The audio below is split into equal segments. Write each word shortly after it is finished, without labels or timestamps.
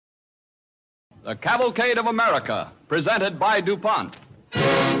The Cavalcade of America, presented by DuPont.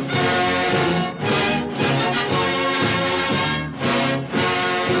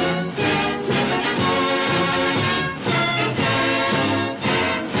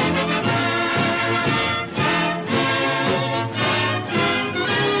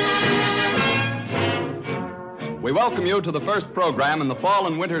 We welcome you to the first program in the fall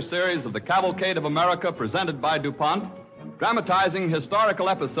and winter series of the Cavalcade of America, presented by DuPont, dramatizing historical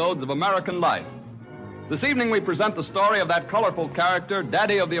episodes of American life. This evening we present the story of that colorful character,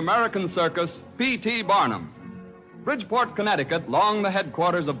 daddy of the American circus, P.T. Barnum. Bridgeport, Connecticut, long the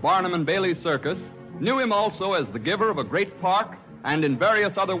headquarters of Barnum and Bailey Circus, knew him also as the giver of a great park and in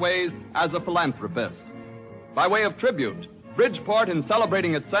various other ways as a philanthropist. By way of tribute, Bridgeport, in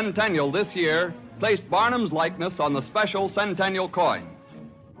celebrating its centennial this year, placed Barnum's likeness on the special centennial coins.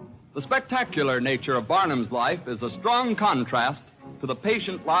 The spectacular nature of Barnum's life is a strong contrast to the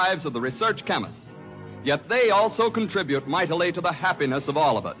patient lives of the research chemists. Yet they also contribute mightily to the happiness of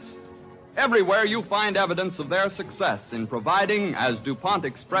all of us. Everywhere you find evidence of their success in providing, as DuPont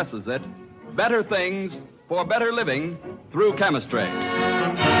expresses it, better things for better living through chemistry.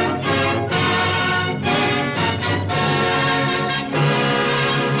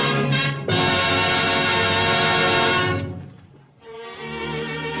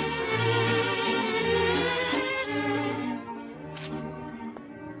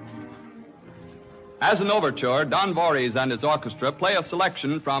 As an overture, Don Voorhees and his orchestra play a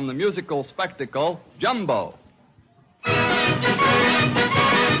selection from the musical spectacle, Jumbo.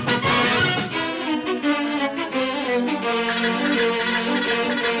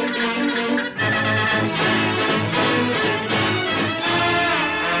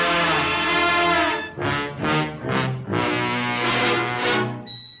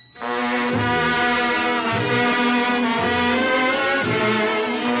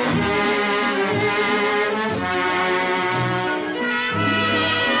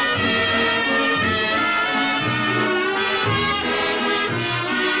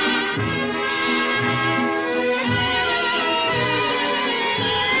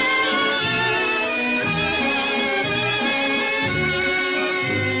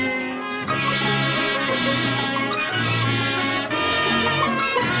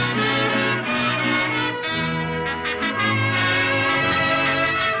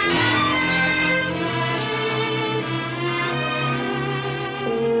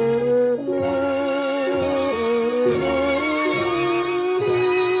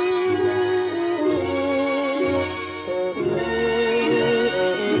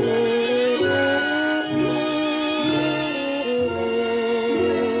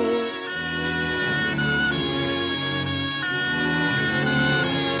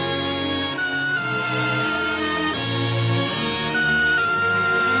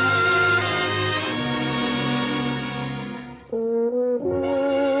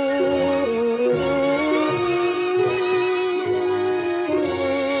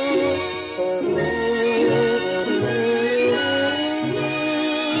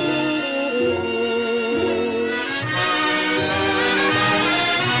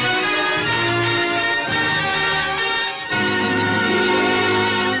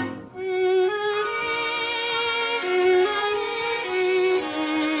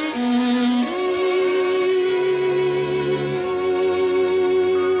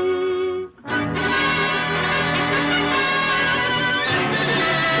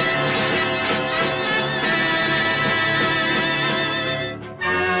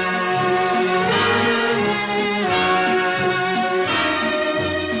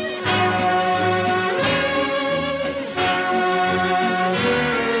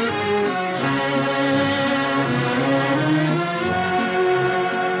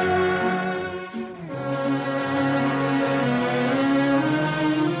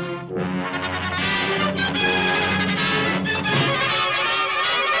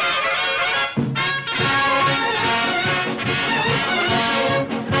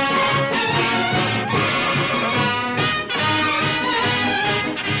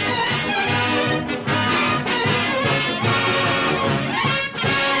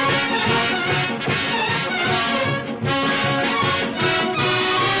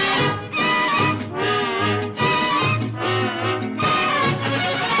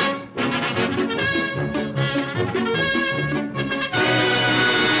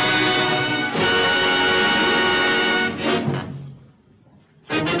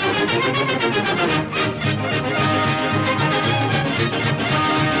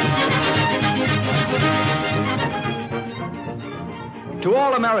 To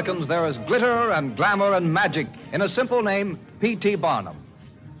all Americans, there is glitter and glamour and magic in a simple name, P.T. Barnum.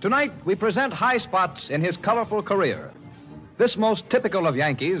 Tonight, we present high spots in his colorful career. This most typical of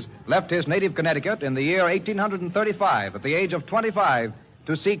Yankees left his native Connecticut in the year 1835 at the age of 25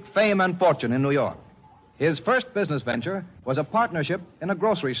 to seek fame and fortune in New York. His first business venture was a partnership in a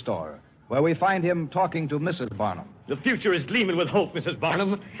grocery store, where we find him talking to Mrs. Barnum. The future is gleaming with hope, Mrs.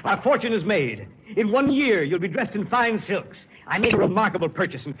 Barnum. Our fortune is made. In 1 year, you'll be dressed in fine silks. I made a remarkable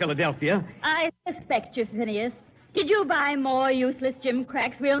purchase in Philadelphia. I suspect you, Phineas. Did you buy more useless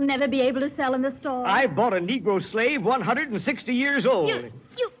gimcracks we'll never be able to sell in the store? I bought a Negro slave 160 years old. You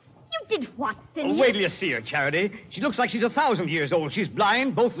did what, Phineas? Oh, wait till you see her, Charity. She looks like she's 1,000 years old. She's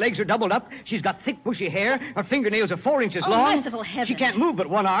blind, both legs are doubled up. She's got thick, bushy hair. Her fingernails are 4 inches long. Merciful heavens. She can't move but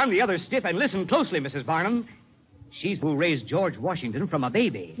one arm, the other stiff. And listen closely, Mrs. Barnum. She's who raised George Washington from a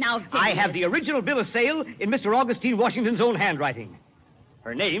baby. Now, Phineas. I have the original bill of sale in Mr. Augustine Washington's own handwriting.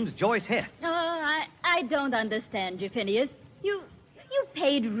 Her name's Joyce Heth. Oh, I don't understand you, Phineas. You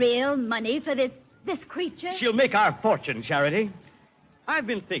paid real money for this creature? She'll make our fortune, Charity. I've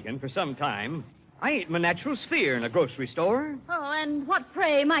been thinking for some time, I ain't my natural sphere in a grocery store. Oh, and what,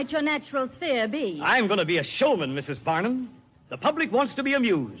 pray, might your natural sphere be? I'm going to be a showman, Mrs. Barnum. The public wants to be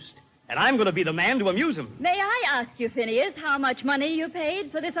amused, and I'm going to be the man to amuse them. May I ask you, Phineas, how much money you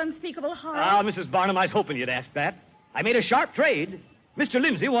paid for this unspeakable horror? Ah, Mrs. Barnum, I was hoping you'd ask that. I made a sharp trade. Mr.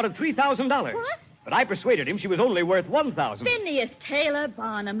 Lindsay wanted $3,000. What? But I persuaded him she was only worth $1,000. Phineas Taylor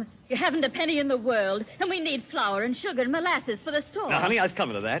Barnum, you haven't a penny in the world, and we need flour and sugar and molasses for the store. Now, honey, I was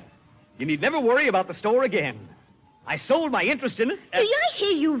coming to that. You need never worry about the store again. I sold my interest in it. Do I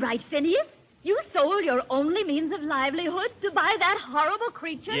hear you right, Phineas? You sold your only means of livelihood to buy that horrible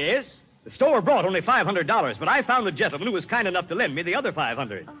creature? Yes. The store brought only $500, but I found a gentleman who was kind enough to lend me the other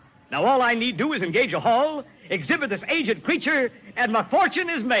 $500. Oh. Now, all I need do is engage a hall, exhibit this aged creature, and my fortune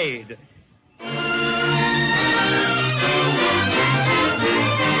is made.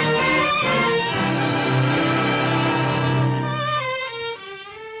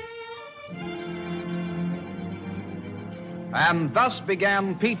 And thus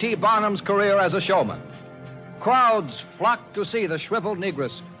began P.T. Barnum's career as a showman. Crowds flocked to see the shriveled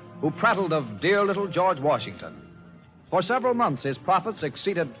negress who prattled of dear little George Washington. For several months, his profits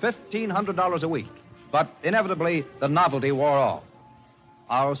exceeded $1,500 a week, but inevitably, the novelty wore off.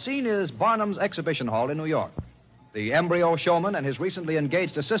 Our scene is Barnum's exhibition hall in New York. The embryo showman and his recently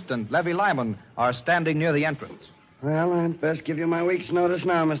engaged assistant, Levy Lyman, are standing near the entrance. Well, I'd best give you my week's notice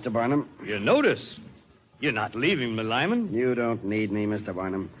now, Mr. Barnum. Your notice? You're not leaving me, Lyman. You don't need me, Mr.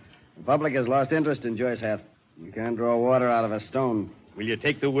 Barnum. The public has lost interest in Joyce Heth. You can't draw water out of a stone. Will you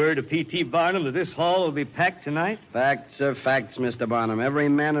take the word of P.T. Barnum that this hall will be packed tonight? Facts are facts, Mr. Barnum. Every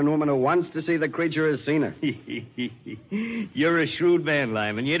man and woman who wants to see the creature has seen her. You're a shrewd man,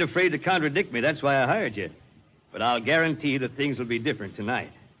 Lyman. You ain't afraid to contradict me. That's why I hired you. But I'll guarantee that things will be different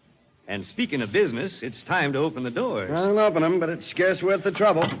tonight. And speaking of business, it's time to open the doors. I'll open them, but it's scarce worth the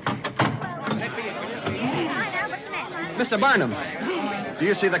trouble. Mr. Barnum, do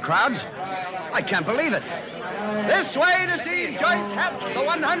you see the crowds? I can't believe it. This way to see Joyce Heth, the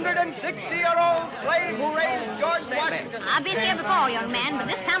 160-year-old slave who raised George Washington. I've been here before, young man, but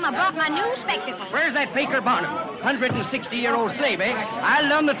this time I brought my new spectacles. Where's that faker Barnum? 160-year-old slave, eh? I'll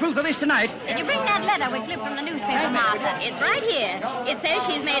learn the truth of this tonight. Did you bring that letter we clipped from the newspaper, Martha? It's right here. It says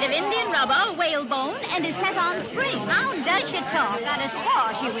she's made of Indian rubber, whalebone, and is set on springs. How does she talk? I'd have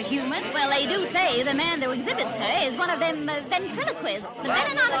swore she was human. Well, they do say the man that exhibits her is one of them ventriloquists. But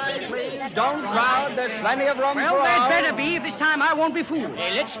better not have seen it. Don't crowd. There's plenty of room Well, for there'd all. better be. This time I won't be fooled.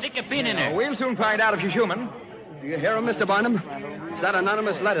 Hey, let's stick a pin in her. We'll soon find out if she's human. Do you hear him, Mr. Barnum? It's that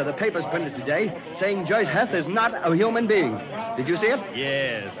anonymous letter the papers printed today saying Joyce Heth is not a human being. Did you see it?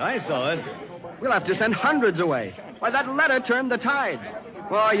 Yes, I saw it. We'll have to send hundreds away. Why, that letter turned the tide.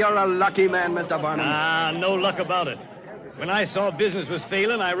 Well, you're a lucky man, Mr. Barnum. Ah, no luck about it. When I saw business was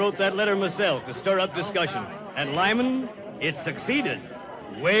failing, I wrote that letter myself to stir up discussion. And Lyman, it succeeded.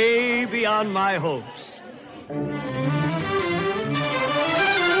 Way beyond my hopes.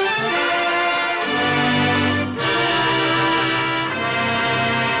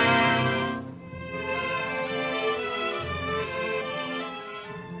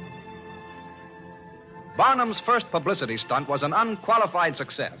 Barnum's first publicity stunt was an unqualified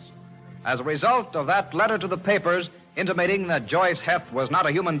success. As a result of that letter to the papers intimating that Joyce Heth was not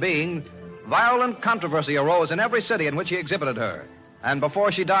a human being, violent controversy arose in every city in which he exhibited her. And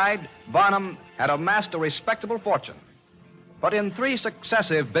before she died, Barnum had amassed a respectable fortune. But in 3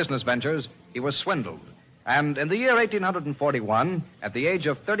 successive business ventures, he was swindled. And in the year 1841, at the age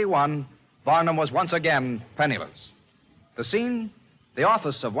of 31, Barnum was once again penniless. The scene? The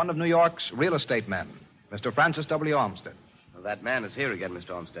office of one of New York's real estate men, Mr. Francis W. Olmsted. Well, that man is here again,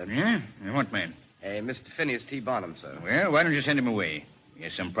 Mr. Olmsted. Yeah? What man? Mr. Phineas T. Barnum, sir. Well, why don't you send him away? He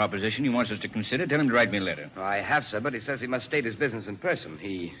has some proposition he wants us to consider. Tell him to write me a letter. Oh, I have, sir, but he says he must state his business in person.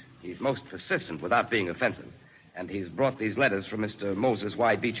 He's most persistent without being offensive. And he's brought these letters from Mr. Moses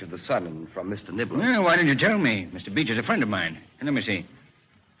Y. Beach of the Sun and from Mr. Nibbler. Well, why didn't you tell me? Mr. Beach is a friend of mine. And let me see.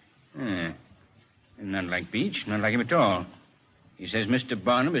 Not like Beach, not like him at all. He says Mr.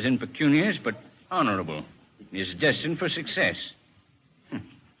 Barnum is impecunious but honorable. He is destined for success.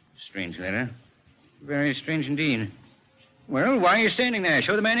 Strange letter. Very strange indeed. Well, why are you standing there?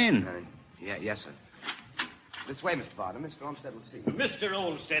 Show the man in. Yes, sir. This way, Mr. Barnum. Mr. Olmsted will see you. Mr.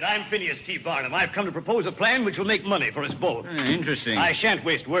 Olmsted, I'm Phineas T. Barnum. I've come to propose a plan which will make money for us both. Interesting. I shan't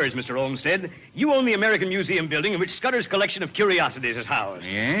waste words, Mr. Olmsted. You own the American Museum building in which Scudder's collection of curiosities is housed.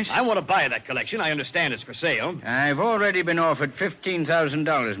 Yes? I want to buy that collection. I understand it's for sale. I've already been offered $15,000,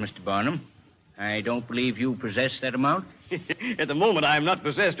 Mr. Barnum. I don't believe you possess that amount. At the moment, I am not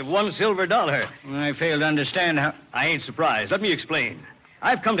possessed of $1 silver. I fail to understand how... I ain't surprised. Let me explain.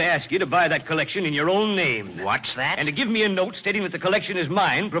 I've come to ask you to buy that collection in your own name. What's that? And to give me a note stating that the collection is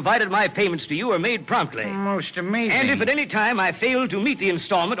mine, provided my payments to you are made promptly. Most amazing. And if at any time I fail to meet the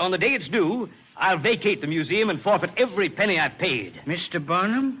installment on the day it's due, I'll vacate the museum and forfeit every penny I've paid. Mr.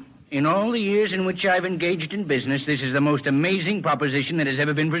 Barnum, in all the years in which I've engaged in business, this is the most amazing proposition that has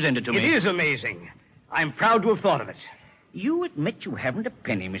ever been presented to me. It is amazing. I'm proud to have thought of it. You admit you haven't a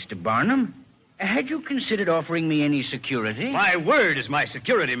penny, Mr. Barnum. Had you considered offering me any security? My word is my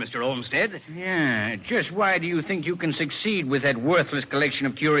security, Mr. Olmsted. Yeah, just why do you think you can succeed with that worthless collection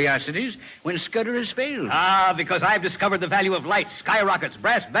of curiosities when Scudder has failed? Because I've discovered the value of lights, skyrockets,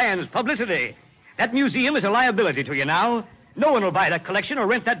 brass bands, publicity. That museum is a liability to you now. No one will buy that collection or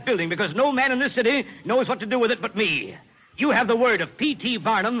rent that building because no man in this city knows what to do with it but me. You have the word of P.T.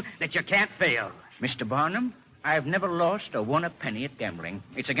 Barnum that you can't fail. Mr. Barnum, I've never lost or won a penny at gambling.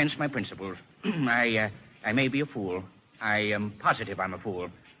 It's against my principles. I may be a fool. I am positive I'm a fool.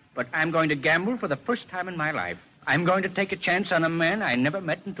 But I'm going to gamble for the first time in my life. I'm going to take a chance on a man I never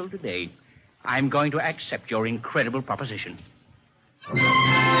met until today. I'm going to accept your incredible proposition.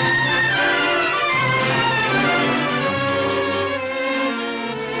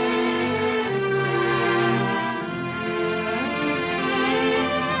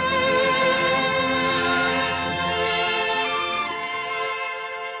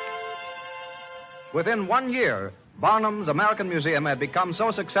 Within 1 year, Barnum's American Museum had become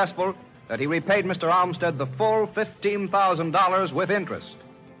so successful that he repaid Mr. Olmsted the full $15,000 with interest.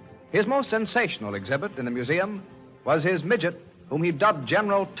 His most sensational exhibit in the museum was his midget, whom he dubbed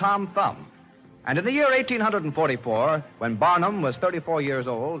General Tom Thumb. And in the year 1844, when Barnum was 34 years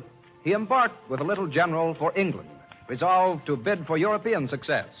old, he embarked with the little general for England, resolved to bid for European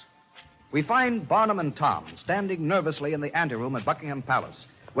success. We find Barnum and Tom standing nervously in the anteroom at Buckingham Palace,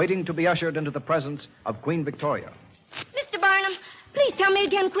 waiting to be ushered into the presence of Queen Victoria. Mr. Barnum, please tell me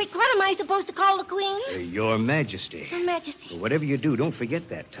again quick. What am I supposed to call the Queen? Your Majesty. Your Majesty. Whatever you do, don't forget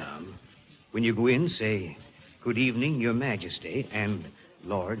that, Tom. When you go in, say, "Good evening, Your Majesty, and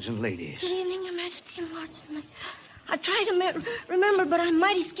lords and ladies." Good evening, Your Majesty and Lords and Ladies. I try to remember, but I'm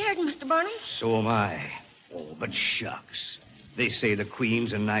mighty scared, Mr. Barnum. So am I. Oh, but shucks. They say the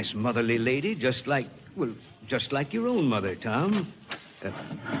Queen's a nice motherly lady, just like your own mother, Tom.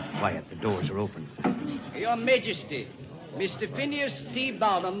 Quiet, the doors are open. Your Majesty, Mr. Phineas T.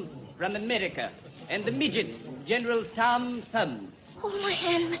 Barnum from America, and the midget, General Tom Thumb. Oh, my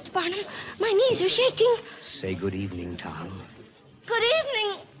hand, Mr. Barnum. My knees are shaking. Say good evening, Tom. Good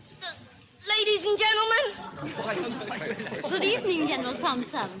evening, ladies and gentlemen. Good evening, General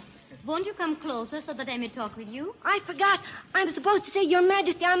Thompson. Won't you come closer so that I may talk with you? I forgot. I'm supposed to say, Your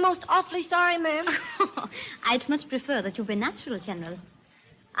Majesty, I'm most awfully sorry, ma'am. I'd much prefer that you be natural, General.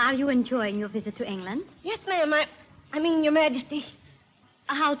 Are you enjoying your visit to England? Yes, ma'am. I mean, Your Majesty.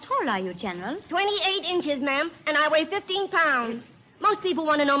 How tall are you, General? 28 inches, ma'am, and I weigh 15 pounds. Most people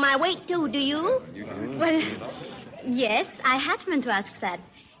want to know my weight, too, do you? Well, yes, I had meant to ask that.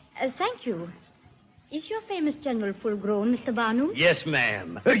 Thank you. Is your famous general full-grown, Mr. Barnum? Yes,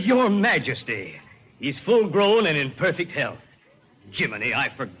 ma'am. Your Majesty. He's full-grown and in perfect health. Jiminy, I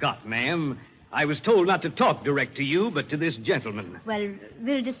forgot, ma'am. I was told not to talk direct to you, but to this gentleman. Well,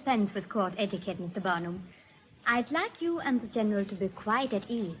 we'll dispense with court etiquette, Mr. Barnum. I'd like you and the general to be quite at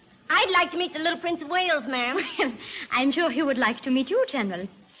ease. I'd like to meet the little Prince of Wales, ma'am. Well, I'm sure he would like to meet you, General.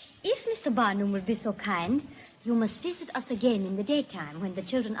 If Mr. Barnum will be so kind, you must visit us again in the daytime when the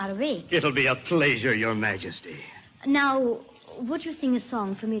children are awake. It'll be a pleasure, Your Majesty. Now, would you sing a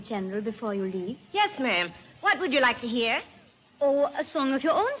song for me, General, before you leave? Yes, ma'am. What would you like to hear? Oh, a song of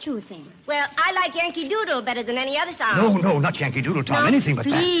your own choosing. Well, I like Yankee Doodle better than any other song. No, not Yankee Doodle, Tom. No? Anything but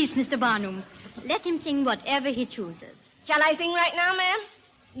that. Please, Mr. Barnum, let him sing whatever he chooses. Shall I sing right now, ma'am?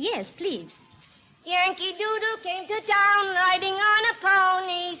 Yes, please. Yankee Doodle came to town riding on a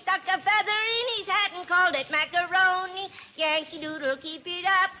pony, stuck a feather in his hat and called it macaroni. Yankee Doodle, keep it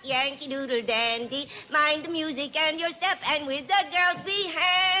up, Yankee Doodle dandy. Mind the music and your step, and with the girls be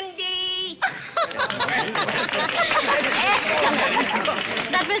handy. Excellent.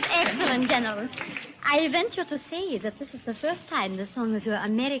 That was excellent, General. I venture to say that this is the first time the song of your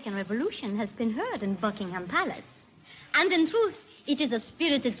American Revolution has been heard in Buckingham Palace. And in truth, it is a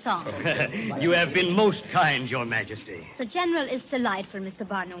spirited song. You have been most kind, Your Majesty. The General is delightful, Mr.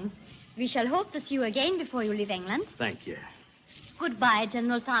 Barnum. We shall hope to see you again before you leave England. Thank you. Goodbye,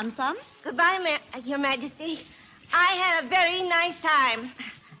 General Thompson. Goodbye, Your Majesty. I had a very nice time.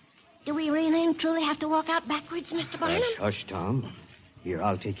 Do we really and truly have to walk out backwards, Mr. Barnum? Hush, Tom. Here,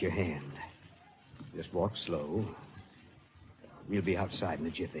 I'll take your hand. Just walk slow. We'll be outside in a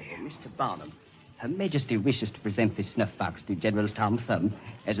jiffy. Mr. Barnum, Her Majesty wishes to present this snuff box to General Tom Thumb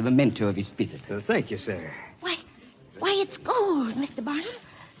as a memento of his visit. Thank you, sir. Why, it's gold, Mr. Barnum.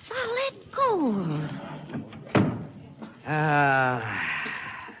 Solid gold.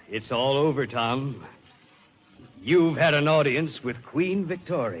 It's all over, Tom. You've had an audience with Queen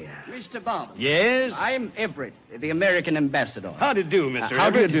Victoria. Mr. Barnum. Yes? I'm Everett, the American ambassador. How do you do, Mr.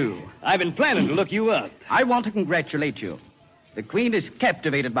 How do you Everett? do? I've been planning to look you up. I want to congratulate you. The Queen is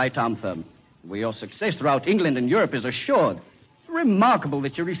captivated by Tom Thumb. Your success throughout England and Europe is assured. Remarkable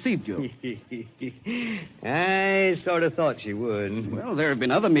that she received you. I sort of thought she would. Well, there have been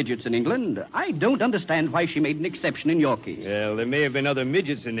other midgets in England. I don't understand why she made an exception in your case. Well, there may have been other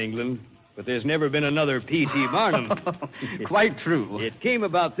midgets in England, but there's never been another P.T. Barnum. Quite true. It came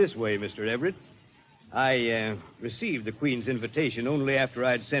about this way, Mr. Everett. I received the Queen's invitation only after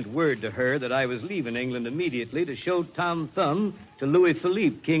I'd sent word to her that I was leaving England immediately to show Tom Thumb to Louis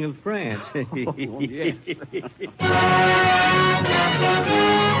Philippe, King of France. Yes.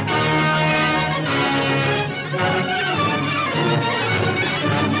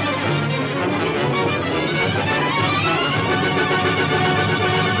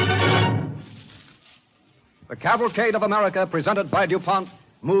 The Cavalcade of America, presented by DuPont,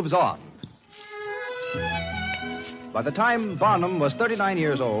 moves on. By the time Barnum was 39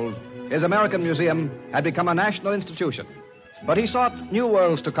 years old, his American Museum had become a national institution. But he sought new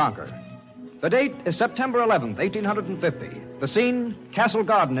worlds to conquer. The date is September 11th, 1850. The scene, Castle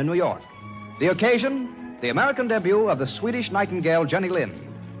Garden in New York. The occasion, the American debut of the Swedish nightingale Jenny Lind.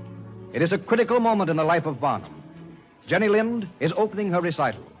 It is a critical moment in the life of Barnum. Jenny Lind is opening her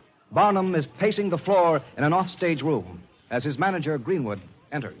recital. Barnum is pacing the floor in an offstage room as his manager, Greenwood,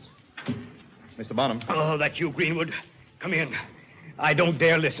 enters. Mr. Barnum. Oh, that's you, Greenwood. Come in. I don't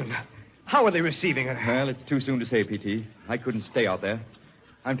dare listen. How are they receiving her? Well, it's too soon to say, P.T. I couldn't stay out there.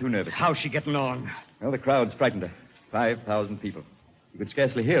 I'm too nervous. How's she getting on? Well, the crowd's frightened her. 5,000 people. You could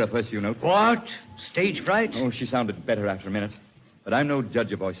scarcely hear her first few notes. What? Stage fright? Oh, she sounded better after a minute. But I'm no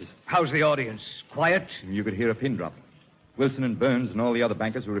judge of voices. How's the audience? Quiet? You could hear a pin drop. Wilson and Burns and all the other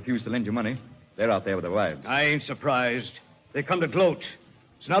bankers who refused to lend you money, they're out there with their wives. I ain't surprised. They come to gloat.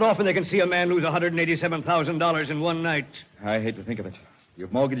 It's not often they can see a man lose $187,000 in one night. I hate to think of it.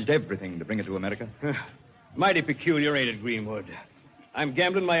 You've mortgaged everything to bring it to America. Mighty peculiar, ain't it, Greenwood? I'm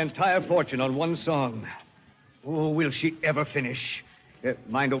gambling my entire fortune on one song. Oh, will she ever finish?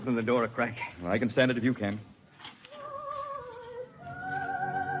 Mind opening the door a crack? Well, I can stand it if you can.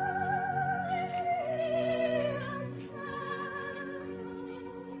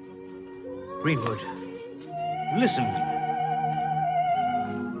 Greenwood, listen.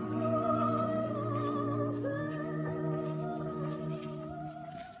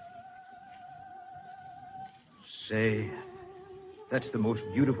 Say, that's the most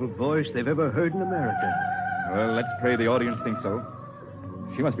beautiful voice they've ever heard in America. Well, let's pray the audience thinks so.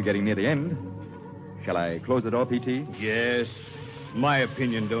 She must be getting near the end. Shall I close the door, P.T.? Yes, my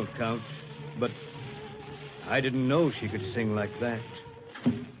opinion don't count, but I didn't know she could sing like that.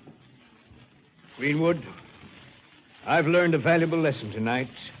 Greenwood, I've learned a valuable lesson tonight.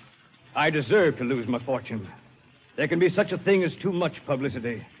 I deserve to lose my fortune. There can be such a thing as too much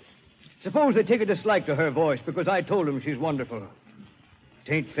publicity. Suppose they take a dislike to her voice because I told them she's wonderful.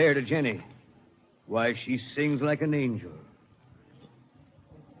 It ain't fair to Jenny. Why, she sings like an angel.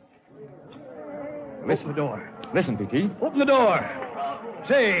 Open the door. Listen, P.T. Open the door.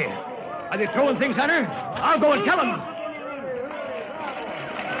 Say, are they throwing things at her? I'll go and tell them.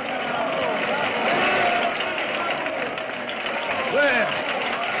 Where?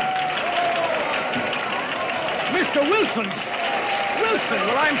 Mr. Wilson! Wilson.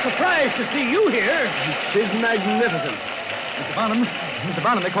 Well, I'm surprised to see you here. She's magnificent. Mr.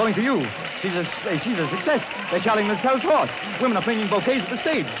 Barnum, they're calling to you. She's a success. They're shouting themselves hoarse. Women are flinging bouquets at the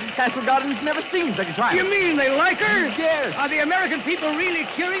stage. Castle Garden's never seen such a triumph. You mean they like her? Yes. Are the American people really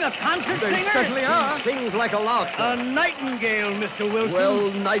cheering a concert They singer? certainly are. Sings like a lark. A nightingale, Mr. Wilson.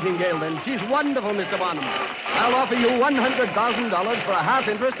 Well, Nightingale, then. She's wonderful, Mr. Barnum. I'll offer you $100,000 for a half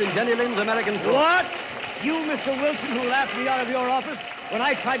interest in Jenny Lind's American tour. What? You, Mr. Wilson, who laughed me out of your office when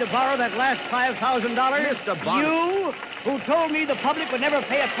I tried to borrow that last $5,000? Mr. Barnum. You, who told me the public would never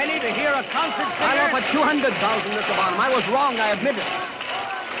pay a penny to hear a concert singer? I'll offer $200,000, Mr. Barnum. I was wrong, I admit it.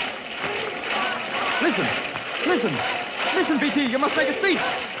 Listen, BT, you must make a speech.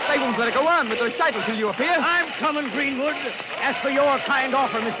 They won't let it go on with the recital till you appear. I'm coming, Greenwood. As for your kind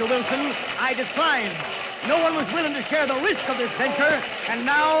offer, Mr. Wilson, I decline. No one was willing to share the risk of this venture, and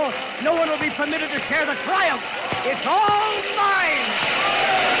now no one will be permitted to share the triumph. It's all mine!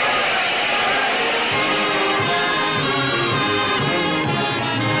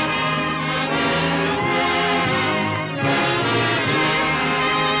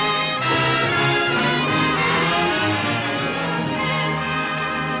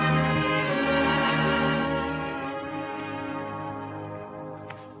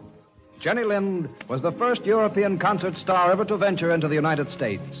 Jenny Lind was the first European concert star ever to venture into the United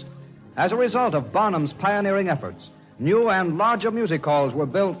States. As a result of Barnum's pioneering efforts, new and larger music halls were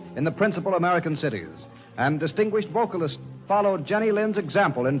built in the principal American cities, and distinguished vocalists followed Jenny Lind's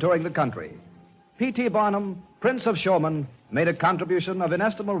example in touring the country. P.T. Barnum, Prince of Showmen, made a contribution of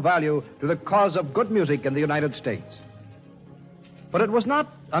inestimable value to the cause of good music in the United States. But it was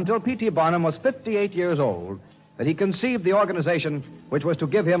not until P.T. Barnum was 58 years old that he conceived the organization which was to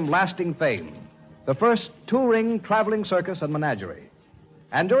give him lasting fame, the first two-ring traveling circus and menagerie.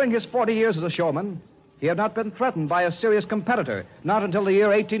 And during his 40 years as a showman, he had not been threatened by a serious competitor, not until the year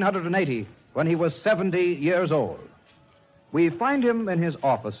 1880, when he was 70 years old. We find him in his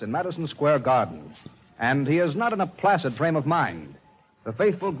office in Madison Square Garden, and he is not in a placid frame of mind. The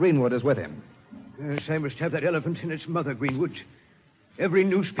faithful Greenwood is with him. Yes, I must have that elephant and its mother, Greenwood. Every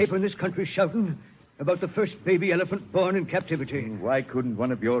newspaper in this country shouting about the first baby elephant born in captivity. Why couldn't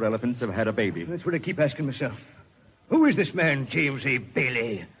one of your elephants have had a baby? That's what I keep asking myself. Who is this man, James A.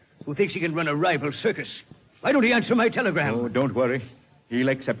 Bailey, who thinks he can run a rival circus? Why don't he answer my telegram? Oh, don't worry. He'll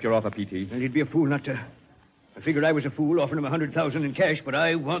accept your offer, P.T. Well, he'd be a fool not to. I figured I was a fool offering him $100,000 in cash, but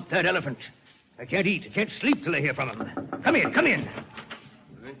I want that elephant. I can't eat. I can't sleep till I hear from him. Come in.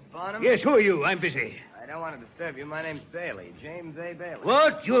 Mr. Barnum? Yes, who are you? I'm busy. I don't want to disturb you. My name's Bailey, James A. Bailey.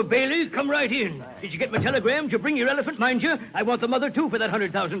 What? You're Bailey? Come right in. Did you get my telegram? Did you bring your elephant, mind you? I want the mother, too, for that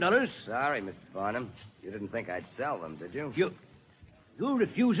 $100,000. Sorry, Mr. Barnum. You didn't think I'd sell them, did you? You're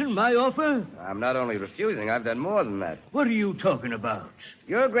refusing my offer? I'm not only refusing, I've done more than that. What are you talking about?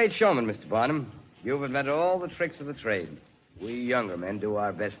 You're a great showman, Mr. Barnum. You've invented all the tricks of the trade. We younger men do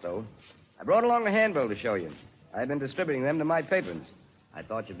our best, though. I brought along a handbill to show you. I've been distributing them to my patrons. I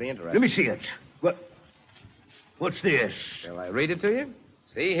thought you'd be interested. Let me see it. What's this? Shall I read it to you?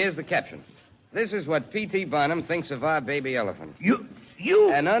 See, here's the caption. This is what P.T. Barnum thinks of our baby elephant. You...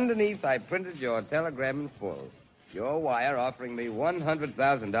 And underneath, I printed your telegram in full. Your wire offering me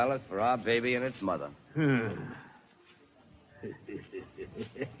 $100,000 for our baby and its mother.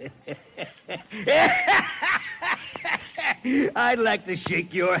 I'd like to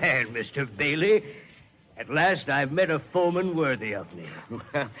shake your hand, Mr. Bailey. At last, I've met a foeman worthy of me.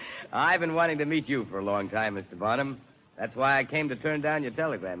 Well, I've been wanting to meet you for a long time, Mr. Barnum. That's why I came to turn down your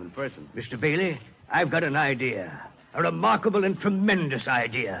telegram in person. Mr. Bailey, I've got an idea. A remarkable and tremendous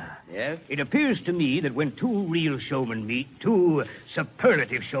idea. Yes? It appears to me that when two real showmen meet, two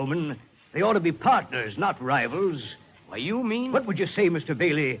superlative showmen, they ought to be partners, not rivals. Why, you mean? What would you say, Mr.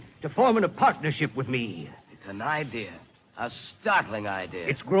 Bailey, to forming a partnership with me? It's an idea. A startling idea.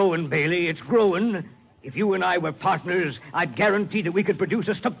 It's growing, Bailey. It's growing. If you and I were partners, I'd guarantee that we could produce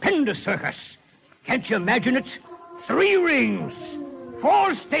a stupendous circus. Can't you imagine it? 3 rings,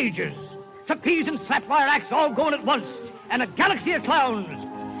 4 stages, trapeze and slapwire acts all going at once, and a galaxy of clowns.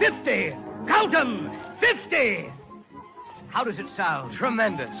 50. Count 'em. 50. How does it sound?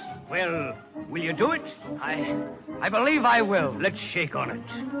 Tremendous. Well, will you do it? I believe I will. Let's shake on it.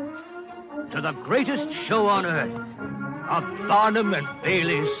 To the greatest show on earth, a Barnum and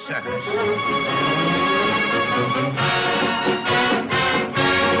Bailey circus.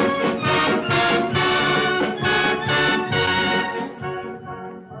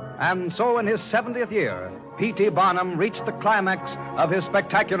 And so in his 70th year, P.T. Barnum reached the climax of his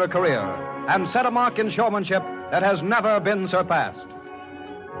spectacular career and set a mark in showmanship that has never been surpassed.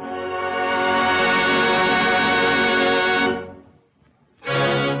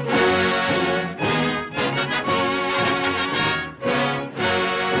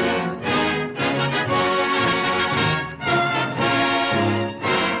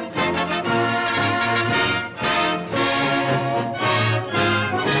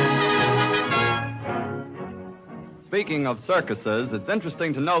 speaking of circuses, it's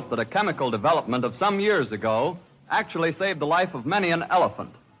interesting to note that a chemical development of some years ago actually saved the life of many an elephant.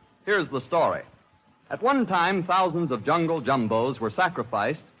 Here's the story. At one time, thousands of jungle jumbos were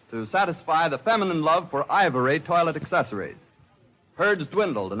sacrificed to satisfy the feminine love for ivory toilet accessories. Herds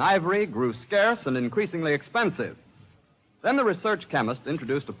dwindled, and ivory grew scarce and increasingly expensive. Then the research chemist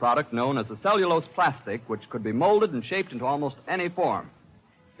introduced a product known as a cellulose plastic, which could be molded and shaped into almost any form.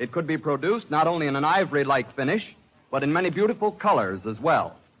 It could be produced not only in an ivory-like finish, but in many beautiful colors as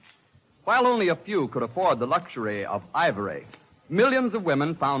well. While only a few could afford the luxury of ivory, millions of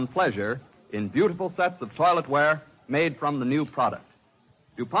women found pleasure in beautiful sets of toiletware made from the new product.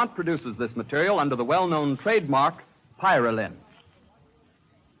 DuPont produces this material under the well-known trademark Pyralin.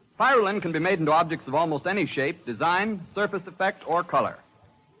 Pyralin can be made into objects of almost any shape, design, surface effect, or color.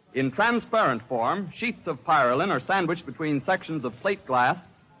 In transparent form, sheets of Pyralin are sandwiched between sections of plate glass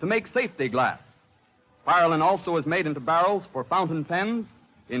to make safety glass. Pyralin also is made into barrels for fountain pens,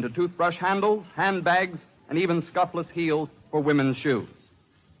 into toothbrush handles, handbags, and even scuffless heels for women's shoes.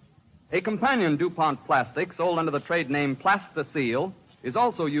 A companion DuPont plastic sold under the trade name Plastaseal is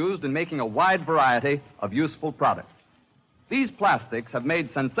also used in making a wide variety of useful products. These plastics have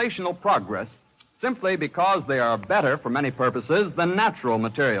made sensational progress simply because they are better for many purposes than natural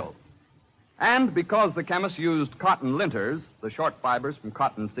materials. And because the chemists used cotton linters, the short fibers from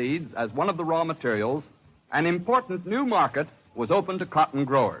cotton seeds, as one of the raw materials, an important new market was open to cotton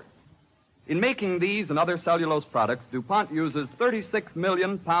growers. In making these and other cellulose products, DuPont uses 36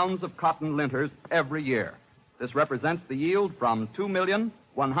 million pounds of cotton linters every year. This represents the yield from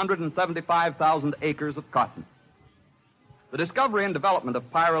 2,175,000 acres of cotton. The discovery and development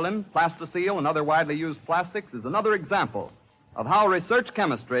of Pyralin, Plastaseal, and other widely used plastics is another example of how research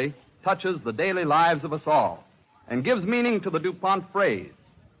chemistry touches the daily lives of us all and gives meaning to the DuPont phrase,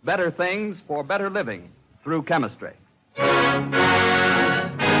 better things for better living through chemistry.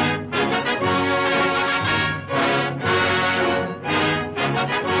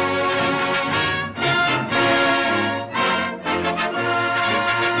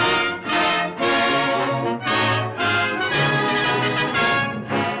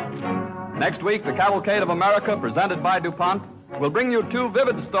 Next week, the Cavalcade of America, presented by DuPont, will bring you two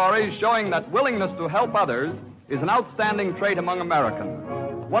vivid stories showing that willingness to help others is an outstanding trait among Americans.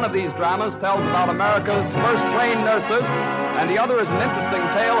 One of these dramas tells about America's first trained nurses, and the other is an interesting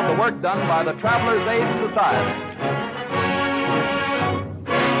tale of the work done by the Travelers' Aid Society.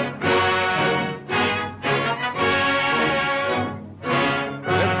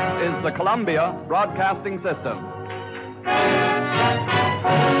 This is the Columbia Broadcasting System.